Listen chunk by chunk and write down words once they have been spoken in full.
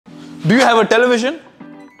Do you have a television?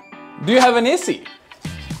 Do you have an AC?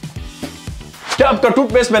 क्या आपका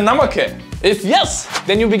toothpaste में नमक है? If yes,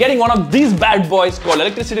 then you'll be getting one of these bad boys called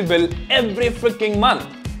electricity bill every freaking month.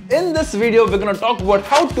 In this video, we're gonna talk about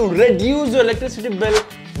how to reduce your electricity bill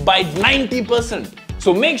by 90%.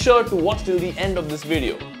 So make sure to watch till the end of this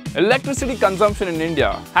video. Electricity consumption in India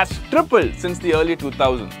has tripled since the early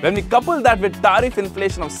 2000s. When we couple that with tariff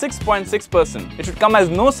inflation of 6.6%, it should come as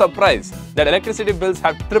no surprise that electricity bills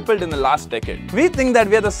have tripled in the last decade. We think that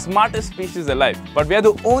we are the smartest species alive, but we are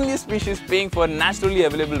the only species paying for naturally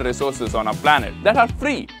available resources on our planet that are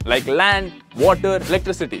free, like land, water,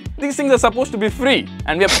 electricity. These things are supposed to be free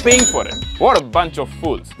and we are paying for it. What a bunch of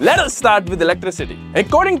fools. Let us start with electricity.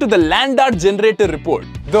 According to the Land Art Generator report,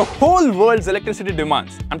 the whole world's electricity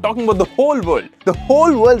demands, I'm talking about the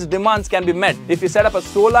whole world's demands can be met if you set up a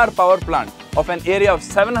solar power plant of an area of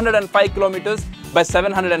 705 kilometers by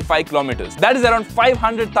 705 kilometers. That is around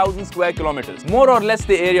 500,000 square kilometers, more or less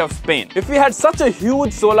the area of Spain. If we had such a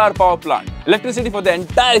huge solar power plant, electricity for the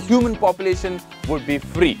entire human population would be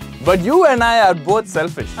free. But you and I are both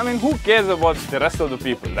selfish. I mean, who cares about the rest of the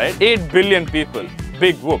people, right? 8 billion people.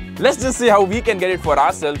 Big whoop. Let's just see how we can get it for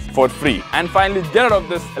ourselves for free and finally get out of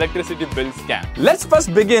this electricity bill scam. Let's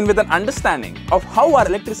first begin with an understanding of how our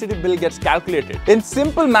electricity bill gets calculated. In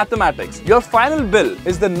simple mathematics, your final bill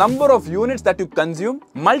is the number of units that you consume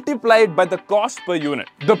multiplied by the cost per unit.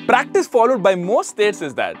 The practice followed by most states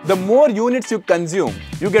is that the more units you consume,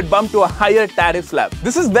 you get bumped to a higher tariff slab.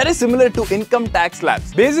 This is very similar to income tax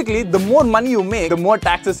slabs. Basically, the more money you make, the more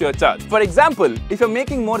taxes you're charged. For example, if you're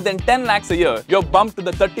making more than 10 lakhs a year, you're bumped to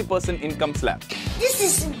the 30% income slab. This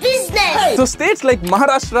is business! So states like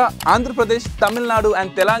Maharashtra, Andhra Pradesh, Tamil Nadu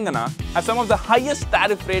and Telangana have some of the highest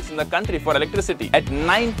tariff rates in the country for electricity at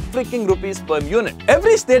 9 freaking rupees per unit.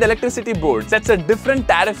 Every state electricity board sets a different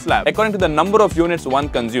tariff slab according to the number of units one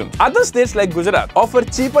consumes. Other states like Gujarat offer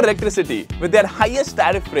cheaper electricity with their highest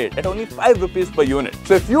tariff rate at only 5 rupees per unit.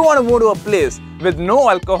 So if you want to move to a place with no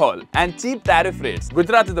alcohol and cheap tariff rates,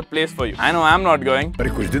 Gujarat is the place for you. I know I'm not going.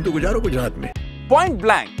 Point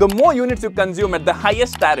blank, the more units you consume at the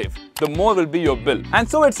highest tariff, the more will be your bill. And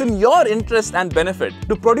so it's in your interest and benefit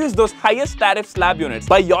to produce those highest tariff slab units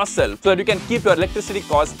by yourself so that you can keep your electricity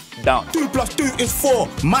costs down. 2 + 2 is 4,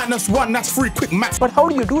 -1, that's 3, quick maths. But how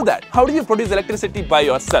do you do that? How do you produce electricity by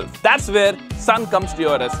yourself? That's where sun comes to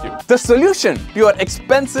your rescue. The solution to your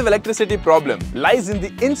expensive electricity problem lies in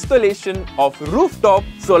the installation of rooftop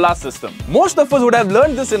solar system. Most of us would have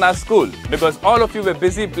learned this in our school because all of you were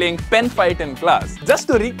busy playing pen fight in class. Just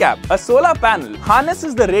to recap, a solar panel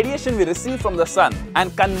harnesses the radiation we receive from the sun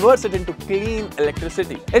and converts it into clean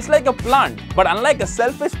electricity. It's like a plant, but unlike a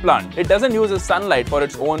selfish plant, it doesn't use the sunlight for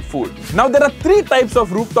its own food. Now there are 3 types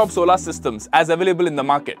of rooftop solar systems as available in the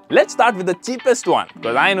market. Let's start with the cheapest one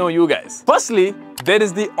because I know you guys. Firstly, there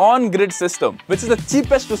is the on-grid system, which is the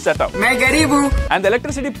cheapest to set up. And the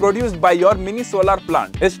electricity produced by your mini solar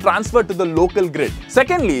plant is transferred to the local grid.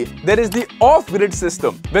 Secondly, there is the off-grid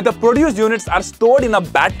system, where the produced units are stored in a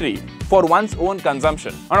battery for one's own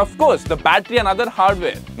consumption. And of course, the battery and other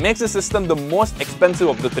hardware makes the system the most expensive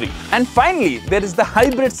of the 3. And finally, there is the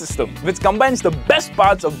hybrid system, which combines the best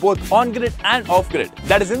parts of both on-grid and off-grid.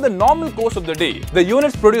 That is, in the normal course of the day, the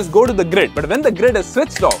units produced go to the grid, but when the grid is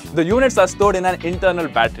switched off, the units are stored in an internal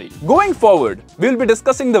battery. Going forward, we will be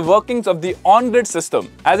discussing the workings of the on-grid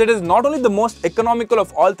system, as it is not only the most economical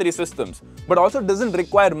of all 3 systems, but also doesn't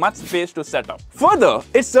require much space to set up. Further,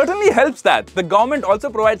 it certainly helps that the government also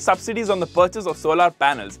provides subsidies on the purchase of solar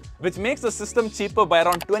panels, which makes the system cheaper by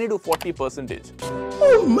around 20 to 40%.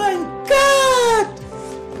 Oh my God!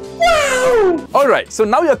 Wow! Alright, so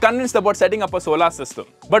now you're convinced about setting up a solar system.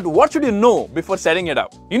 But what should you know before setting it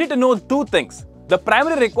up? You need to know 2 things. The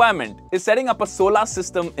primary requirement is setting up a solar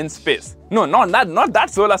system in space. No, not that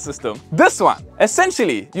solar system. This one.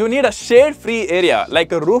 Essentially, you need a shade-free area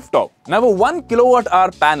like a rooftop. Now, a 1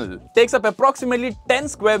 kilowatt-hour panel takes up approximately 10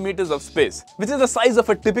 square meters of space, which is the size of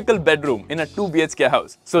a typical bedroom in a 2 BHK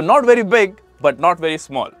house. So not very big, but not very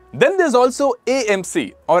small. Then there's also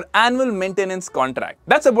AMC, or annual maintenance contract.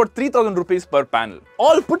 That's about 3,000 rupees per panel.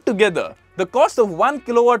 All put together, the cost of 1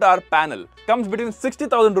 kilowatt-hour panel comes between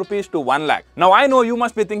 60,000 rupees to 1 lakh. Now I know you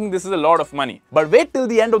must be thinking this is a lot of money, but wait till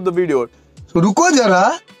the end of the video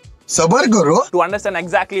to understand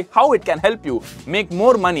exactly how it can help you make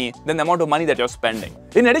more money than the amount of money that you're spending.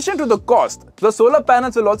 In addition to the cost, the solar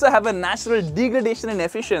panels will also have a natural degradation in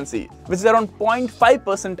efficiency, which is around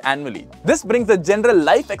 0.5% annually. This brings the general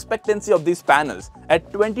life expectancy of these panels at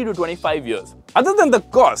 20 to 25 years. Other than the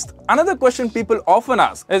cost, another question people often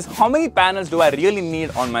ask is how many panels do I really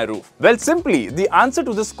need on my roof? Well, simply, the answer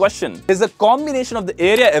to this question is a combination of the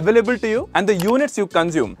area available to you and the units you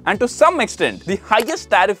consume, and to some extent, the highest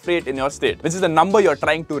tariff rate in your state, which is the number you're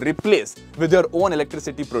trying to replace with your own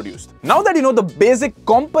electricity produced. Now that you know the basic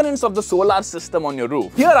components of the solar system on your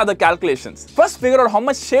roof, here are the calculations. First, figure out how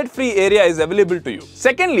much shade-free area is available to you.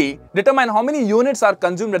 Secondly, determine how many units are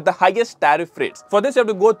consumed at the highest tariff rates. For this, you have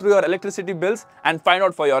to go through your electricity bills and find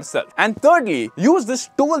out for yourself. And thirdly, use this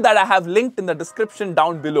tool that I have linked in the description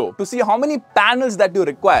down below to see how many panels that you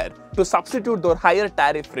require to substitute those higher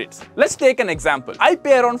tariff rates. Let's take an example. I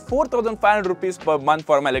pay around 4,500 rupees per month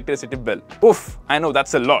for my electricity bill. Oof, I know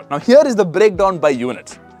that's a lot. Now here is the breakdown by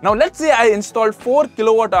units. Now let's say I installed 4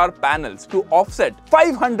 kilowatt-hour panels to offset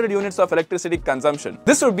 500 units of electricity consumption.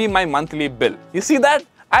 This would be my monthly bill. You see that?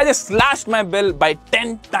 I just slashed my bill by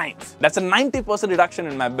 10 times. That's a 90% reduction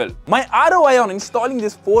in my bill. My ROI on installing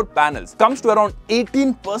these 4 panels comes to around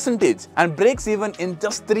 18% and breaks even in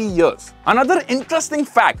just 3 years. Another interesting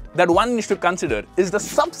fact that one needs to consider is the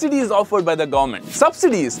subsidies offered by the government.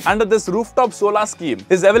 Subsidies under this rooftop solar scheme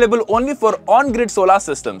is available only for on-grid solar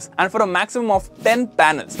systems and for a maximum of 10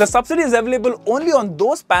 panels. The subsidy is available only on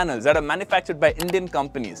those panels that are manufactured by Indian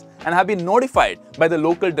companies and have been notified by the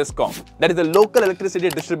local DISCOM, that is the local electricity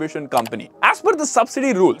distribution company. As per the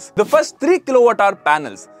subsidy rules, the first 3 kilowatt-hour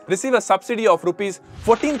panels receive a subsidy of rupees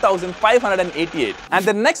 14,588, and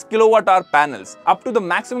the next kilowatt-hour panels up to the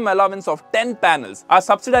maximum allowance of 10 panels are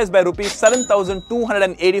subsidized by rupees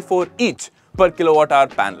 7,284 each per kilowatt-hour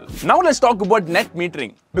panel. Now let's talk about net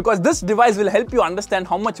metering, because this device will help you understand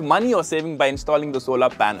how much money you're saving by installing the solar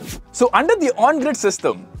panels. So under the on-grid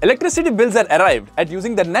system, electricity bills are arrived at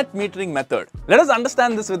using the net metering method. Let us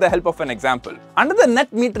understand this with the help of an example. Under the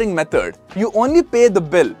net metering method, you only pay the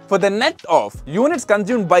bill for the net of units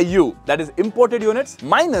consumed by you, that is imported units,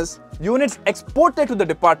 minus units exported to the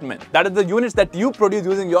department, that is the units that you produce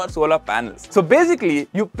using your solar panels. So basically,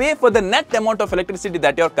 you pay for the net amount of electricity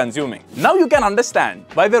that you're consuming. Now you can understand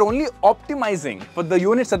why we're only optimizing for the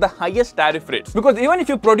units at the highest tariff rates. Because even if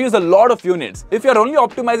you produce a lot of units, if you're only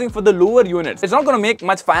optimizing for the lower units, it's not going to make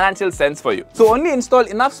much financial sense for you. So only install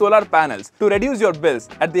enough solar panels to reduce your bills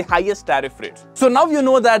at the highest tariff rates. So now you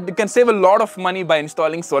know that you can save a lot of money by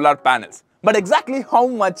installing solar panels. But exactly how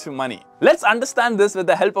much money? Let's understand this with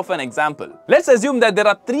the help of an example. Let's assume that there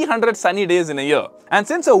are 300 sunny days in a year. And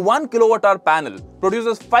since a 1 kilowatt-hour panel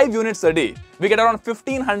produces 5 units a day, we get around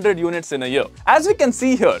 1500 units in a year. As we can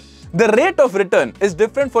see here, the rate of return is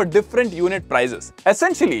different for different unit prices.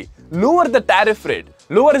 Essentially, lower the tariff rate,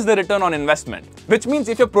 lower is the return on investment. Which means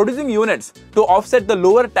if you're producing units to offset the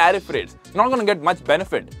lower tariff rates, you're not going to get much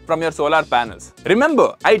benefit from your solar panels.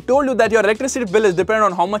 Remember, I told you that your electricity bill is dependent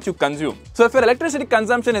on how much you consume. So if your electricity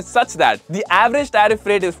consumption is such that the average tariff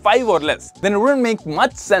rate is 5 or less, then it wouldn't make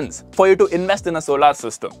much sense for you to invest in a solar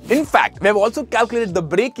system. In fact, we have also calculated the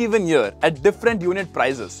break-even year at different unit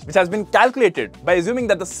prices, which has been calculated by assuming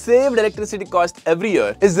that the saved electricity cost every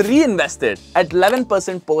year is reinvested at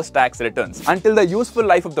 11% post-tax returns until the useful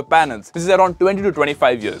life of the panels, which is around 20 to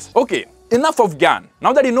 25 years. Okay. Enough of GAN.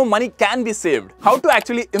 Now that you know money can be saved, how to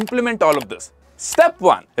actually implement all of this? Step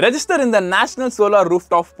 1. Register in the National Solar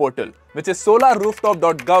Rooftop portal, which is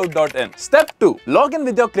solarrooftop.gov.in. Step 2. Log in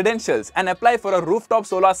with your credentials and apply for a rooftop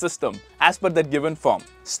solar system as per the given form.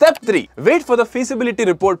 Step 3. Wait for the feasibility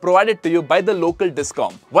report provided to you by the local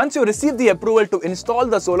DISCOM. Once you receive the approval to install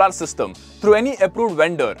the solar system through any approved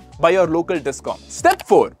vendor by your local DISCOM. Step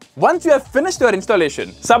 4. Once you have finished your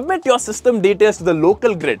installation, submit your system details to the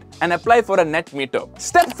local grid and apply for a net meter.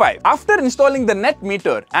 Step 5. After installing the net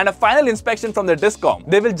meter and a final inspection from the DISCOM,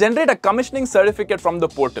 they will generate a commissioning certificate from the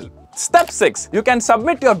portal. Step 6. You can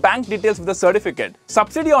submit your bank details with the certificate.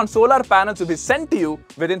 Subsidy on solar panels will be sent to you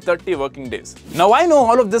within 30 working days. Now I know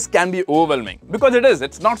all of this can be overwhelming because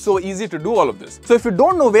it's not so easy to do all of this. So if you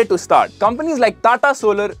don't know where to start, companies like Tata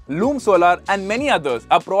Solar, Loom Solar and many others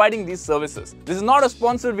are providing these services. This is not a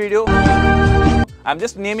sponsored video. I'm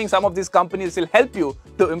just naming some of these companies will help you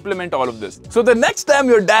to implement all of this. So the next time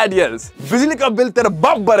your dad yells, "Bijli ka bill tera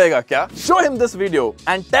baap bharega kya?" show him this video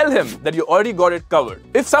and tell him that you already got it covered.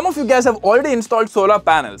 If some of you guys have already installed solar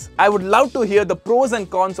panels, I would love to hear the pros and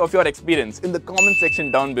cons of your experience in the comment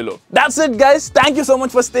section down below. That's it guys. Thank you so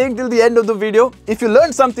much for staying till the end of the video. If you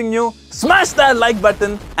learned something new, smash that like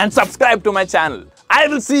button and subscribe to my channel. I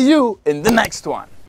will see you in the next one.